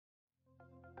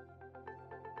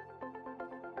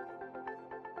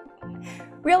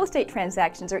Real estate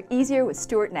transactions are easier with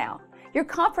Stewart Now, your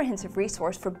comprehensive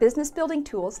resource for business building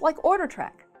tools like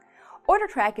OrderTrac.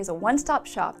 OrderTrac is a one-stop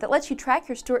shop that lets you track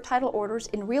your Stewart Title orders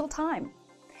in real time.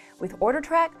 With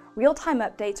OrderTrac, real-time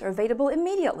updates are available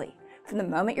immediately, from the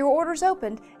moment your order is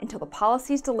opened until the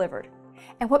policy is delivered.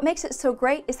 And what makes it so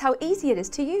great is how easy it is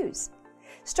to use.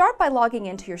 Start by logging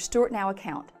into your Stewart Now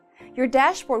account. Your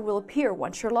dashboard will appear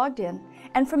once you're logged in,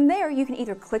 and from there you can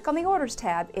either click on the Orders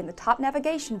tab in the top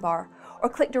navigation bar or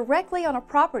click directly on a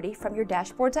property from your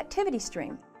dashboard's activity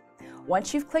stream.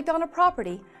 Once you've clicked on a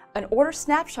property, an order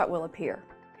snapshot will appear.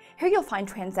 Here you'll find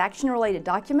transaction-related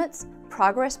documents,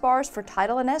 progress bars for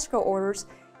title and escrow orders,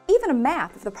 even a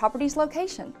map of the property's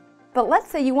location. But let's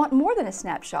say you want more than a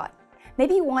snapshot.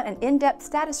 Maybe you want an in-depth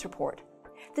status report.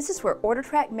 This is where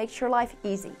OrderTrac makes your life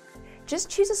easy. Just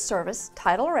choose a service,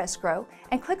 title or escrow,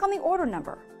 and click on the order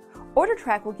number.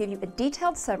 OrderTrac will give you a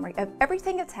detailed summary of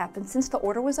everything that's happened since the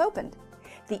order was opened.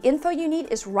 The info you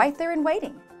need is right there in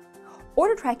waiting.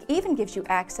 OrderTrac even gives you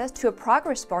access to a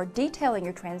progress bar detailing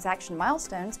your transaction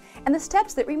milestones and the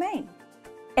steps that remain.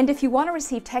 And if you want to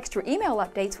receive text or email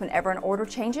updates whenever an order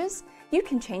changes, you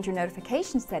can change your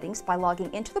notification settings by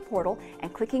logging into the portal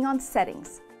and clicking on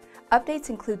Settings. Updates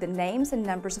include the names and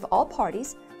numbers of all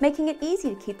parties, making it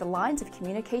easy to keep the lines of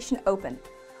communication open.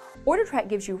 OrderTrac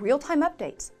gives you real-time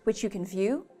updates, which you can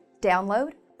view,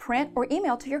 download, print, or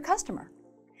email to your customer.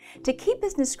 To keep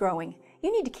business growing,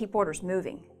 you need to keep orders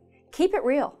moving. Keep it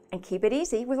real and keep it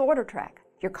easy with OrderTrac,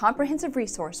 your comprehensive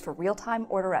resource for real-time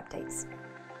order updates.